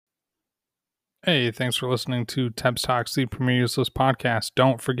Hey, thanks for listening to Tebs Talks, the Premier Useless podcast.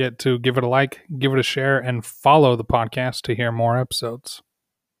 Don't forget to give it a like, give it a share, and follow the podcast to hear more episodes.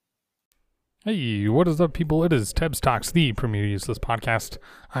 Hey, what is up, people? It is Tebs Talks, the Premier Useless podcast.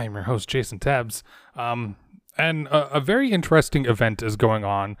 I am your host, Jason Tebs. And a very interesting event is going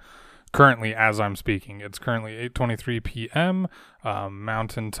on currently as I'm speaking. It's currently 8:23 p.m.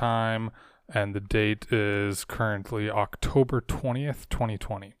 Mountain Time, and the date is currently October 20th,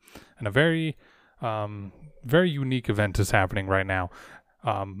 2020. And a very unique event is happening right now.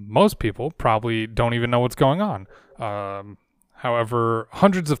 Most people probably don't even know what's going on. However,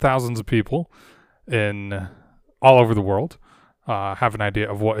 hundreds of thousands of people in all over the world have an idea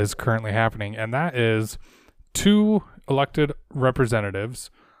of what is currently happening, and that is two elected representatives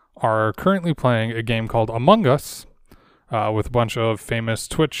are currently playing a game called Among Us with a bunch of famous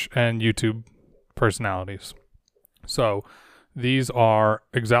Twitch and YouTube personalities. So these are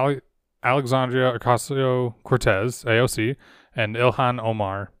Alexandria Ocasio-Cortez, AOC, and Ilhan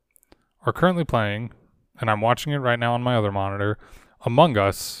Omar are currently playing, and I'm watching it right now on my other monitor, Among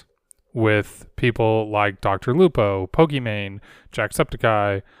Us with people like Dr. Lupo, Pokimane,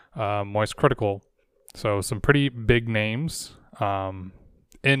 Jacksepticeye, Moist Critical. So some pretty big names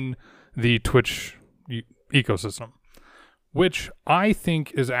in the Twitch ecosystem, which I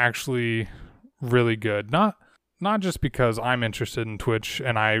think is actually really good. Not just because I'm interested in Twitch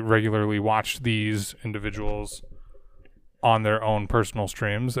and I regularly watch these individuals on their own personal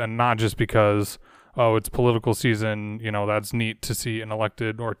streams, and not just because, oh, it's political season, that's neat to see an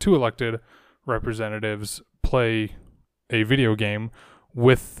elected or two elected representatives play a video game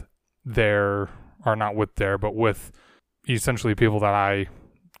with with essentially people that I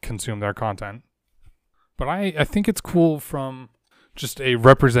consume their content. But I think it's cool from just a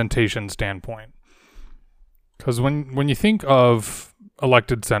representation standpoint. Because when you think of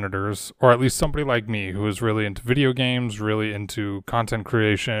elected senators, or at least somebody like me who is really into video games, really into content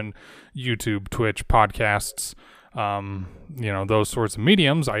creation, YouTube, Twitch, podcasts, those sorts of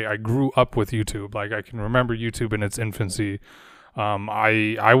mediums, I grew up with YouTube. Like, I can remember YouTube in its infancy.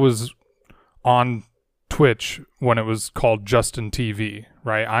 I was on Twitch when it was called Justin TV,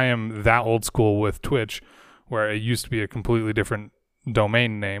 right? I am that old school with Twitch, where it used to be a completely different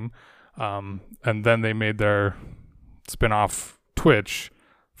domain name. And then they made their spin-off Twitch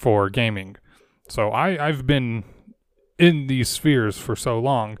for gaming. So I've been in these spheres for so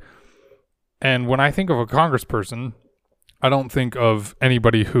long. And when I think of a congressperson, I don't think of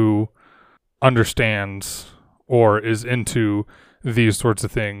anybody who understands or is into these sorts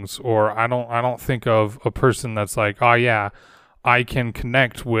of things. Or I don't think of a person that's like, oh yeah, I can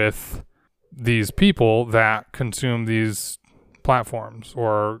connect with these people that consume these platforms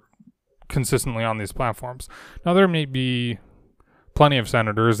or consistently on these platforms. Now, there may be plenty of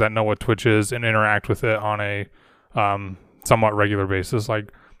senators that know what Twitch is and interact with it on a somewhat regular basis.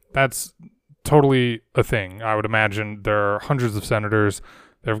 Like, that's totally a thing. I would imagine there are hundreds of senators.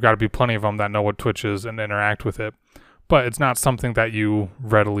 There have got to be plenty of them that know what Twitch is and interact with it. But it's not something that you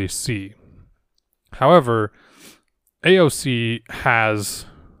readily see. However, AOC has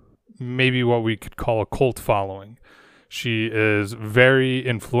maybe what we could call a cult following. She is very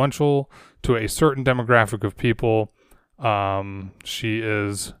influential to a certain demographic of people. She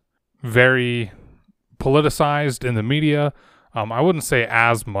is very politicized in the media. I wouldn't say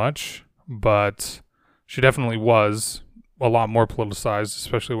as much, but she definitely was a lot more politicized,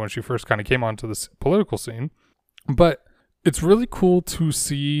 especially when she first kind of came onto this political scene. But it's really cool to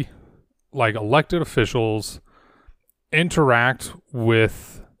see like elected officials interact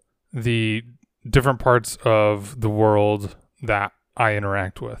with the different parts of the world that I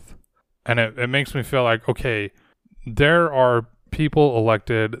interact with. And it makes me feel like, okay, there are people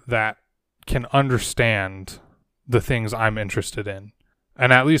elected that can understand the things I'm interested in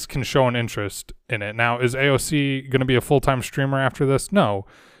and at least can show an interest in it. Now, is AOC going to be a full-time streamer after this? No.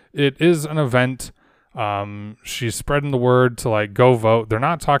 It is an event. She's spreading the word to like go vote. They're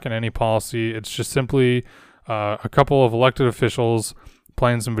not talking any policy. It's just simply a couple of elected officials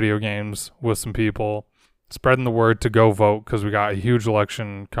playing some video games with some people, spreading the word to go vote, because we got a huge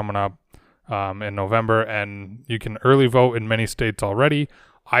election coming up in November, and you can early vote in many states already.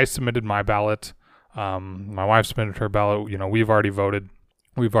 I submitted my ballot. My wife submitted her ballot. We've already voted.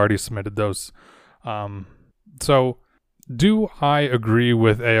 We've already submitted those. So do I agree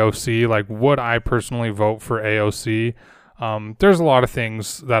with AOC? Like, would I personally vote for AOC? There's a lot of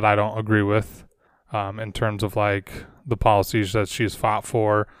things that I don't agree with in terms of like the policies that she's fought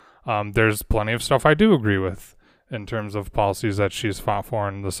for. There's plenty of stuff I do agree with in terms of policies that she's fought for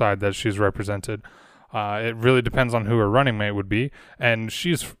and the side that she's represented. It really depends on who her running mate would be. And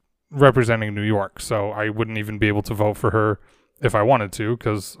she's representing New York, so I wouldn't even be able to vote for her if I wanted to,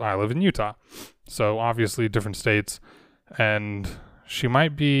 because I live in Utah. So obviously different states, and she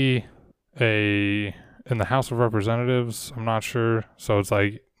might be in the House of Representatives. I'm not sure. So it's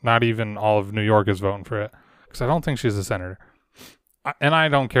like not even all of New York is voting for it, because I don't think she's a senator. And I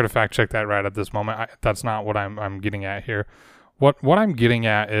don't care to fact check that right at this moment. That's not what I'm getting at here. What I'm getting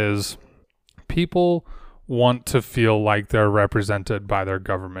at is people want to feel like they're represented by their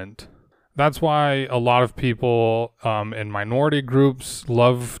government. That's why a lot of people in minority groups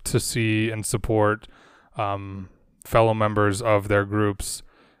love to see and support fellow members of their groups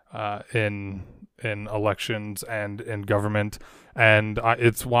in elections and in government. And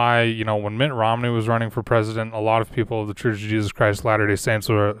it's why, when Mitt Romney was running for president, a lot of people of the Church of Jesus Christ of Latter-day Saints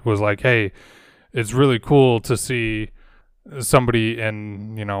was like, hey, it's really cool to see somebody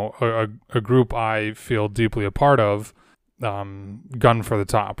in, a group I feel deeply a part of, gun for the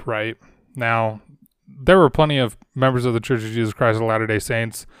top, right? Now, there were plenty of members of the Church of Jesus Christ of Latter-day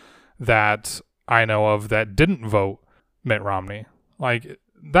Saints that I know of that didn't vote Mitt Romney. Like,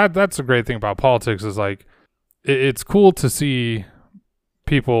 that's a great thing about politics is, like, it's cool to see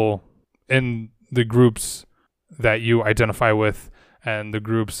people in the groups that you identify with and the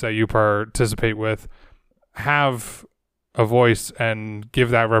groups that you participate with have a voice and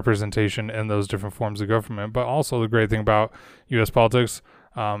give that representation in those different forms of government. But also the great thing about U.S. politics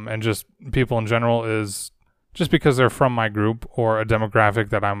and just people in general is just because they're from my group or a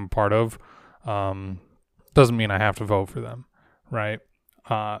demographic that I'm part of doesn't mean I have to vote for them, right?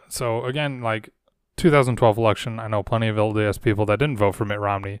 So again, like 2012 election, I know plenty of LDS people that didn't vote for Mitt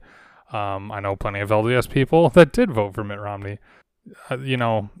Romney. I know plenty of LDS people that did vote for Mitt Romney.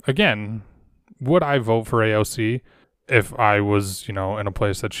 Again, would I vote for AOC if I was, in a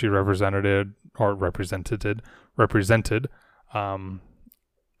place that she represented?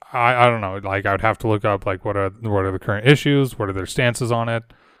 I don't know. Like, I would have to look up, like, what are the current issues? What are their stances on it?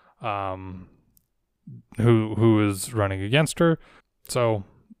 Who is running against her? So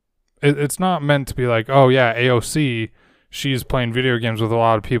it's not meant to be like, oh yeah, AOC, she's playing video games with a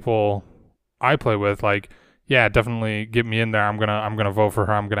lot of people I play with. Like, yeah, definitely get me in there. I'm gonna vote for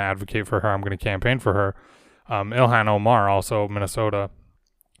her. I'm gonna advocate for her. I'm gonna campaign for her. Ilhan Omar, also Minnesota,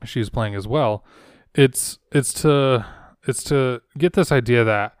 she's playing as well. It's to get this idea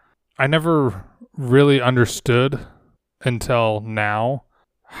that I never really understood until now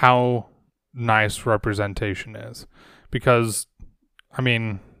how nice representation is, because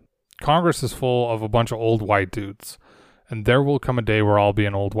Congress is full of a bunch of old white dudes, and there will come a day where I'll be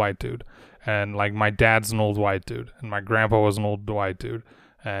an old white dude, and like my dad's an old white dude, and my grandpa was an old white dude,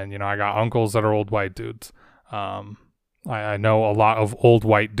 and I got uncles that are old white dudes. I know a lot of old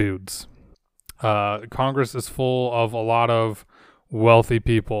white dudes. Congress is full of a lot of wealthy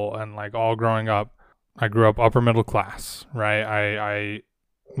people, and like all growing up, I grew up upper middle class, right?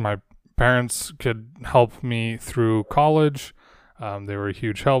 My parents could help me through college. They were a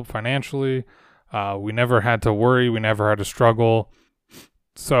huge help financially. We never had to worry. We never had to struggle.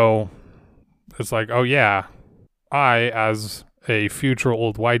 So it's like, oh yeah, I, as a future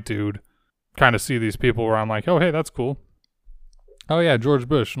old white dude, kind of see these people where I'm like, oh, hey, that's cool. Oh yeah, George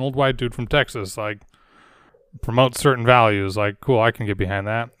Bush, an old white dude from Texas, like, promotes certain values. Like, cool, I can get behind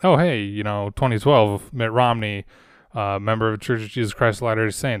that. Oh, hey, 2012, Mitt Romney, member of Church of Jesus Christ of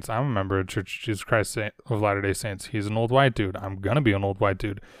Latter-day Saints. I'm a member of Church of Jesus Christ of Latter-day Saints. He's an old white dude. I'm going to be an old white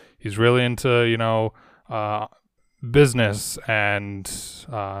dude. He's really into, business and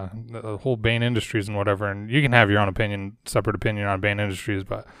the whole Bain Industries and whatever. And you can have your own separate opinion on Bain Industries,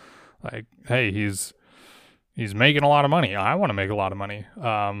 but like, hey, he's making a lot of money. I want to make a lot of money.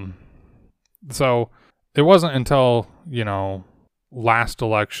 So it wasn't until, last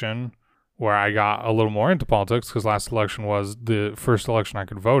election where I got a little more into politics, because last election was the first election I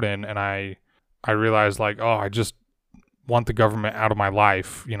could vote in, and I realized, like, oh, I just want the government out of my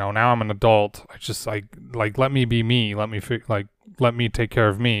life. Now I'm an adult. I just like let me be me. Let me take care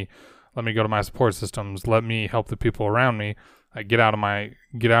of me. Let me go to my support systems. Let me help the people around me. Get out of my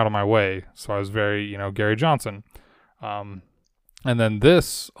way. So I was very, Gary Johnson. And then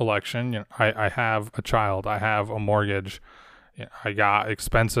this election, I have a child. I have a mortgage. I got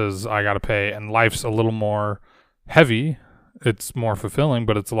expenses I got to pay, and life's a little more heavy. It's more fulfilling,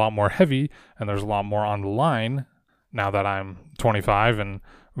 but it's a lot more heavy, and there's a lot more on the line now that I'm 25 and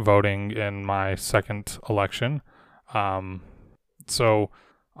voting in my second election. So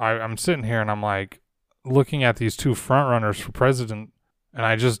I'm sitting here and I'm like looking at these two front runners for president, and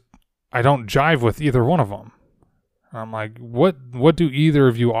I don't jive with either one of them. I'm like, what do either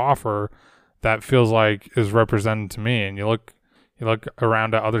of you offer that feels like is represented to me? And you look You look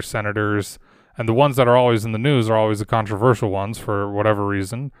around at other senators, and the ones that are always in the news are always the controversial ones for whatever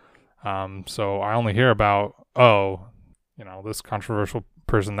reason. So I only hear about, this controversial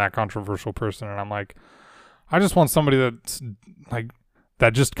person, that controversial person, and I'm like, I just want somebody that's like,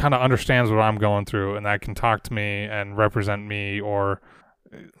 that just kind of understands what I'm going through and that can talk to me and represent me, or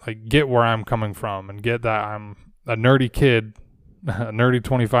like get where I'm coming from and get that I'm a nerdy kid, a nerdy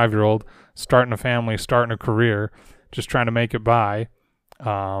 25-year-old starting a family, starting a career, just trying to make it by.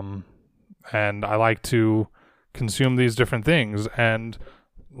 And I like to consume these different things, and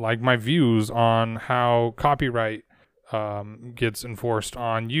like my views on how copyright gets enforced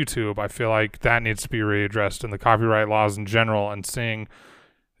on YouTube. I feel like that needs to be readdressed, and the copyright laws in general, and seeing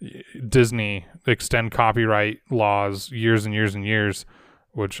Disney extend copyright laws years and years and years,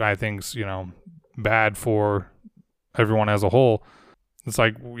 which I think's, bad for everyone as a whole. It's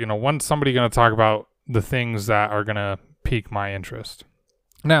like, when's somebody going to talk about the things that are going to pique my interest?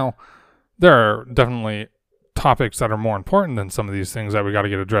 Now, there are definitely topics that are more important than some of these things that we got to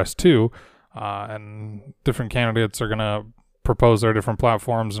get addressed too. And different candidates are going to propose their different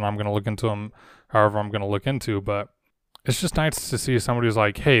platforms, and I'm going to look into them however I'm going to look into. But it's just nice to see somebody who's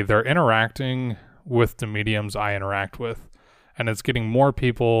like, hey, they're interacting with the mediums I interact with, and it's getting more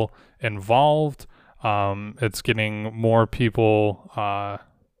people involved. It's getting more people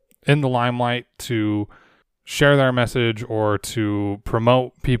in the limelight to share their message or to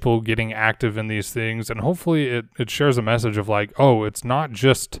promote people getting active in these things. And hopefully it shares a message of like, oh, it's not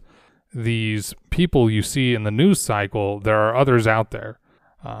just these people you see in the news cycle. There are others out there.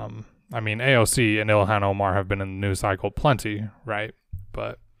 AOC and Ilhan Omar have been in the news cycle plenty, right?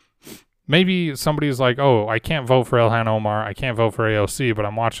 But maybe somebody's like, oh, I can't vote for Ilhan Omar, I can't vote for AOC, but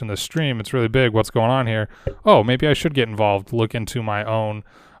I'm watching this stream, it's really big, what's going on here? Oh, maybe I should get involved, look into my own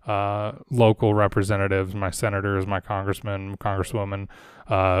local representatives, my senators, my congressmen, congresswomen,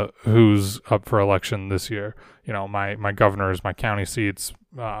 who's up for election this year, my governors, my county seats,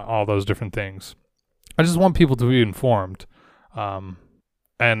 all those different things. I just want people to be informed.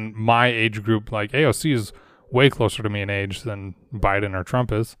 And my age group, like AOC is way closer to me in age than Biden or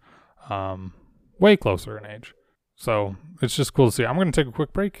Trump is. Way closer in age. So it's just cool to see. I'm going to take a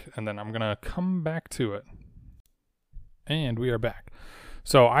quick break, and then I'm going to come back to it. And we are back.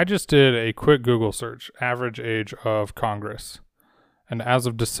 So I just did a quick Google search, average age of Congress. And as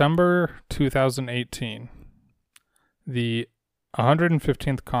of December 2018, the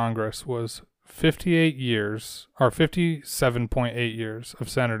 115th Congress was 58 years, or 57.8 years of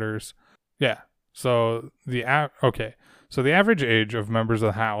senators. Yeah. So the average age of members of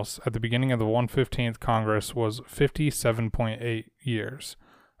the House at the beginning of the 115th Congress was 57.8 years,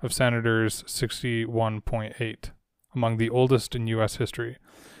 of senators 61.8, among the oldest in U.S. history.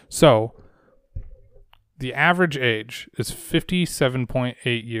 So the average age is 57.8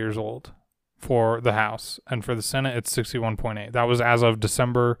 years old for the House, and for the Senate it's 61.8. That was as of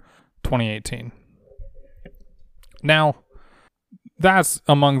December 2018. Now, that's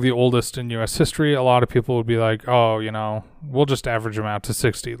among the oldest in U.S. history. A lot of people would be like, oh, we'll just average them out to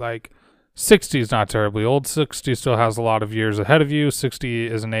 60. Like, 60 is not terribly old. 60 still has a lot of years ahead of you. 60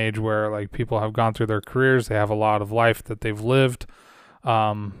 is an age where, like, people have gone through their careers. They have a lot of life that they've lived.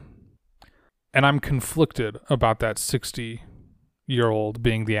 And I'm conflicted about that 60-year-old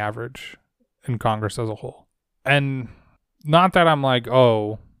being the average in Congress as a whole. And not that I'm like,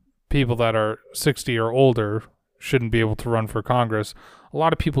 oh, people that are 60 or older shouldn't be able to run for Congress. A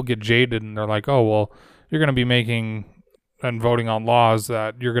lot of people get jaded and they're like, oh, well, you're going to be making and voting on laws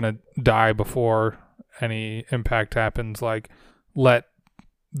that you're going to die before any impact happens. Like, let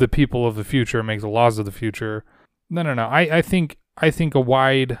the people of the future make the laws of the future. No. I think a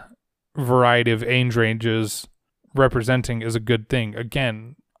wide variety of age ranges representing is a good thing.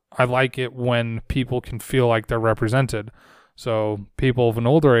 Again, I like it when people can feel like they're represented. So people of an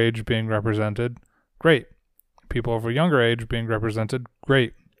older age being represented, great. People of a younger age being represented,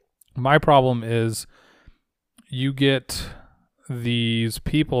 great. My problem is you get these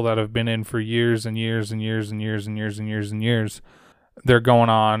people that have been in for years and years and years and years and years and years and years. They're going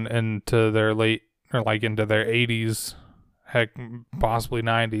on into their into their 80s, heck, possibly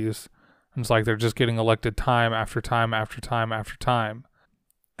 90s. And it's like they're just getting elected time after time after time after time.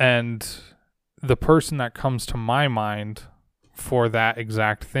 And the person that comes to my mind for that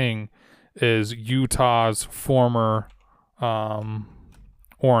exact thing is Utah's former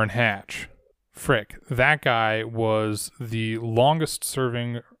Orrin Hatch. Frick, that guy was the longest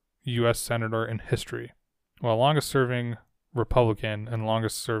serving U.S. senator in history. Well, longest serving Republican and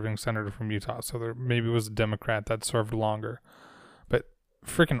longest serving senator from Utah. So there maybe was a Democrat that served longer. But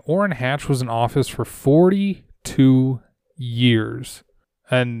frickin' Orrin Hatch was in office for 42 years.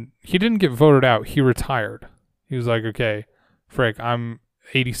 And he didn't get voted out. He retired. He was like, okay, frick, I'm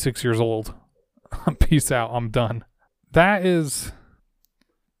 86 years old. Peace out. I'm done. That's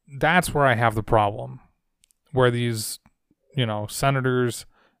where I have the problem. Where these, senators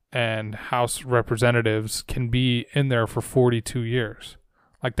and House representatives can be in there for 42 years.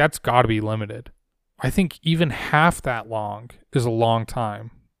 Like, that's got to be limited. I think even half that long is a long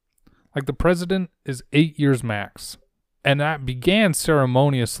time. Like, the president is 8 years max. And that began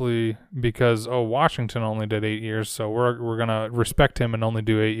ceremoniously because, Washington only did 8 years, so we're going to respect him and only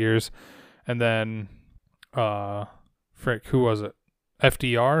do 8 years. And then, who was it?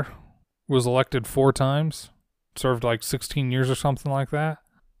 FDR was elected 4 times, served like 16 years or something like that.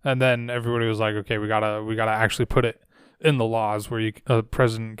 And then everybody was like, okay, we gotta actually put it in the laws where a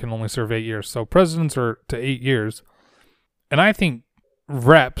president can only serve 8 years. So presidents are to 8 years. And I think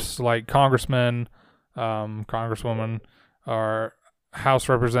reps like congressmen, congresswomen, or House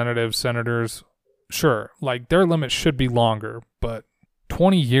representatives, senators, sure, like their limit should be longer, but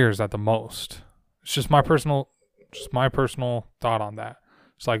 20 years at the most. It's just my personal thought on that.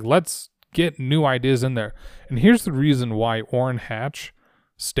 It's like, let's get new ideas in there. And here's the reason why Orrin Hatch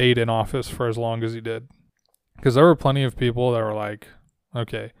stayed in office for as long as he did. Because there were plenty of people that were like,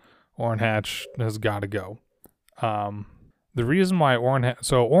 okay, Orrin Hatch has got to go. The reason why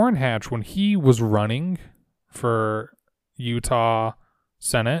Orrin Hatch, when he was running for Utah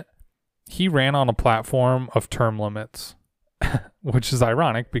Senate, he ran on a platform of term limits, which is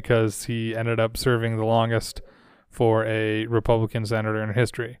ironic because he ended up serving the longest for a Republican senator in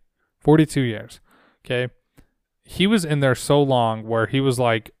history, 42 years. Okay. He was in there so long where he was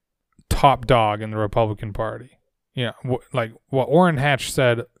like top dog in the Republican Party. Like what Orrin Hatch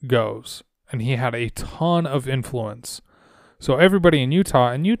said goes, and he had a ton of influence. So everybody in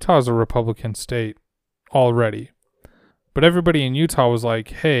Utah, and Utah's a Republican state already, but everybody in Utah was like,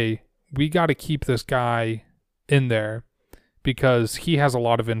 hey, we got to keep this guy in there because he has a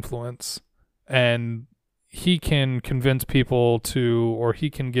lot of influence and he can convince people or he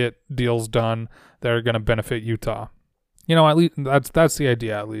can get deals done that are going to benefit Utah. At least that's the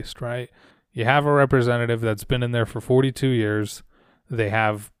idea, at least, right? You have a representative that's been in there for 42 years. They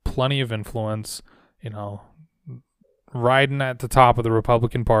have plenty of influence, riding at the top of the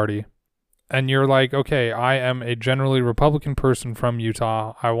Republican Party. And you're like, okay, I am a generally Republican person from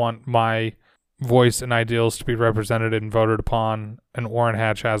Utah. I want my voice and ideals to be represented and voted upon, and Orrin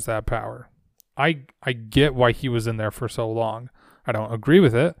Hatch has that power. I get why he was in there for so long. I don't agree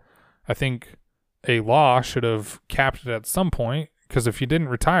with it. I think a law should have capped it at some point, because if he didn't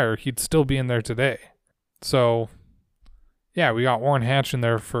retire, he'd still be in there today. So, yeah, we got Orrin Hatch in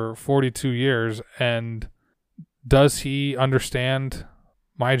there for 42 years, and does he understand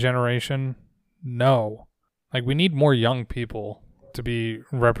my generation? No. Like, we need more young people to be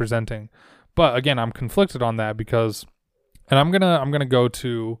representing. But again, I'm conflicted on that because, and I'm gonna go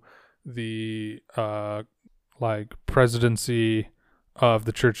to the presidency of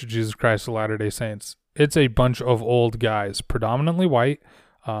the Church of Jesus Christ of Latter-day Saints. It's a bunch of old guys, predominantly white.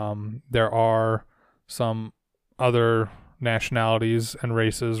 There are some other nationalities and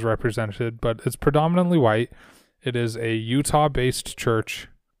races represented, but it's predominantly white. It is a Utah-based church,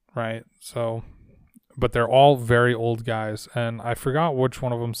 right? So, but they're all very old guys, and I forgot which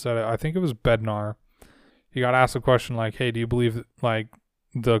one of them said it. I think it was Bednar. He got asked a question like, hey, do you believe like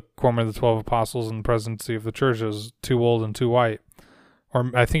the Quorum of the 12 Apostles and the presidency of the church is too old and too white? Or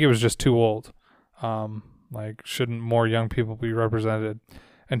I think it was just too old. Like, shouldn't more young people be represented?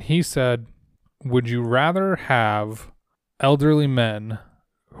 And he said, would you rather have elderly men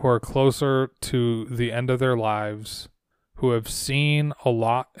who are closer to the end of their lives, who have seen a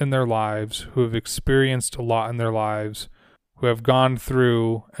lot in their lives, who have experienced a lot in their lives, who have gone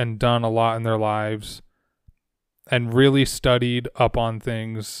through and done a lot in their lives, and really studied up on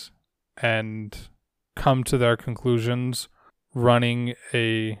things and come to their conclusions running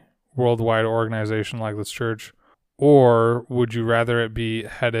a worldwide organization like this church? Or would you rather it be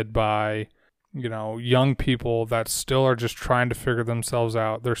headed by, young people that still are just trying to figure themselves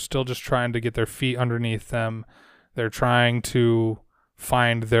out? They're still just trying to get their feet underneath them. They're trying to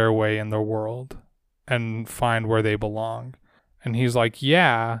find their way in the world and find where they belong. And he's like,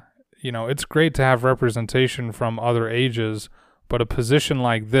 yeah, it's great to have representation from other ages, but a position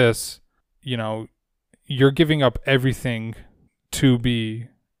like this, you're giving up everything to be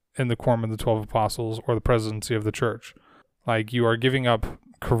in the Quorum of the 12 Apostles or the presidency of the church. Like, you are giving up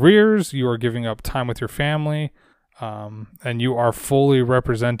careers, you are giving up time with your family, and you are fully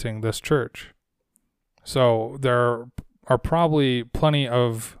representing this church. So there are probably plenty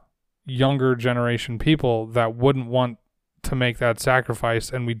of younger generation people that wouldn't want to make that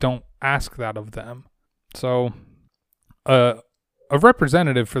sacrifice, and we don't ask that of them. So a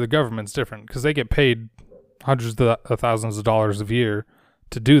representative for the government's different because they get paid hundreds of thousands of dollars a year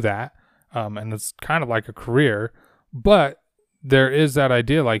to do that, and it's kind of like a career. But there is that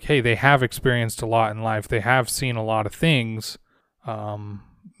idea like, hey, they have experienced a lot in life. They have seen a lot of things.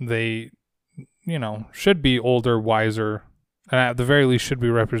 They, should be older, wiser, and at the very least should be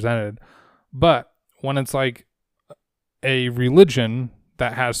represented. But when it's like a religion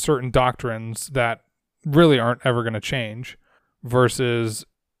that has certain doctrines that really aren't ever going to change versus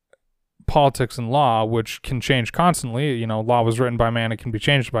politics and law, which can change constantly, law was written by man, it can be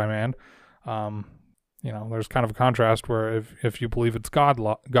changed by man. There's kind of a contrast where if you believe it's God's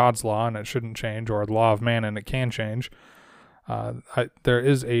law and it shouldn't change, or the law of man and it can change, there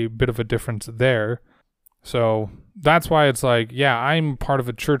is a bit of a difference there. So that's why it's like, yeah, I'm part of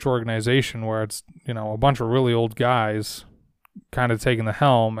a church organization where it's, a bunch of really old guys kind of taking the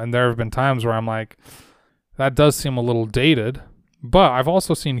helm. And there have been times where I'm like, that does seem a little dated. But I've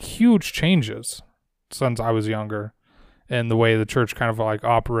also seen huge changes since I was younger in the way the church kind of like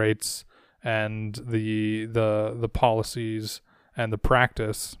operates and the policies and the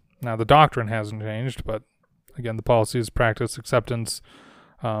practice. Now, the doctrine hasn't changed, but again, the policies, practice, acceptance,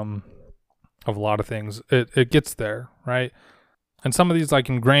 of a lot of things, it gets there, right? And some of these like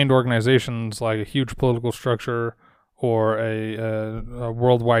ingrained organizations, like a huge political structure or a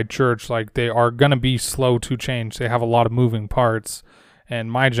worldwide church, like they are going to be slow to change. They have a lot of moving parts.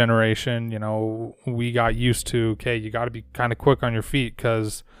 And my generation, we got used to, okay, you got to be kind of quick on your feet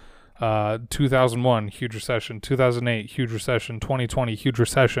because 2001, huge recession, 2008, huge recession, 2020, huge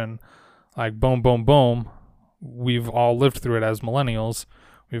recession, like boom, boom, boom. We've all lived through it as millennials.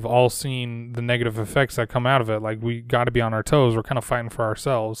 We've all seen the negative effects that come out of it. Like, we got to be on our toes. We're kind of fighting for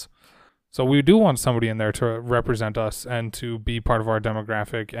ourselves. So we do want somebody in there to represent us and to be part of our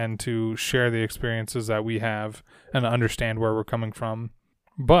demographic and to share the experiences that we have and understand where we're coming from.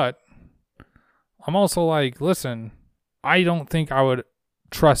 But I'm also like, listen, I don't think I would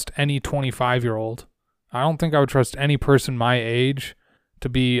trust any 25-year-old. I don't think I would trust any person my age to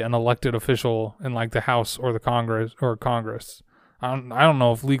be an elected official in like the House or the Congress. I don't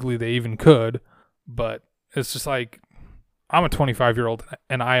know if legally they even could, but it's just like, I'm a 25-year-old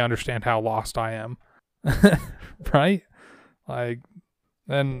and I understand how lost I am. Right? Like,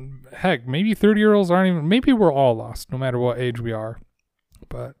 and heck, maybe 30-year-olds aren't even, maybe we're all lost no matter what age we are.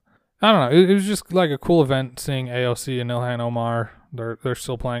 But I don't know. It was just like a cool event seeing AOC and Ilhan Omar. They're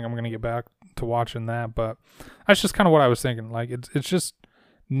still playing. I'm going to get back to watching that, but that's just kind of what I was thinking. Like, it's just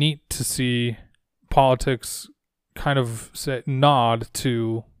neat to see politics kind of nod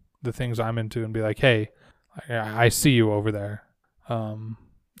to the things I'm into and be like, hey, I see you over there, and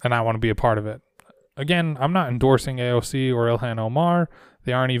I want to be a part of it. Again, I'm not endorsing AOC or Ilhan Omar.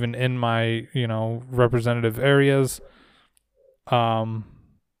 They aren't even in my, representative areas.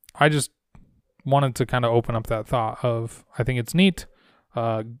 I just wanted to kind of open up that thought of, I think it's neat.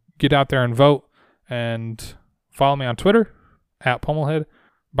 Get out there and vote, and follow me on Twitter @Pummelhead.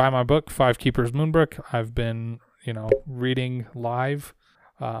 Buy my book, Five Keepers Moonbrook. I've been reading live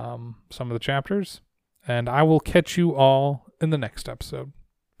some of the chapters, and I will catch you all in the next episode.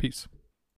 Peace.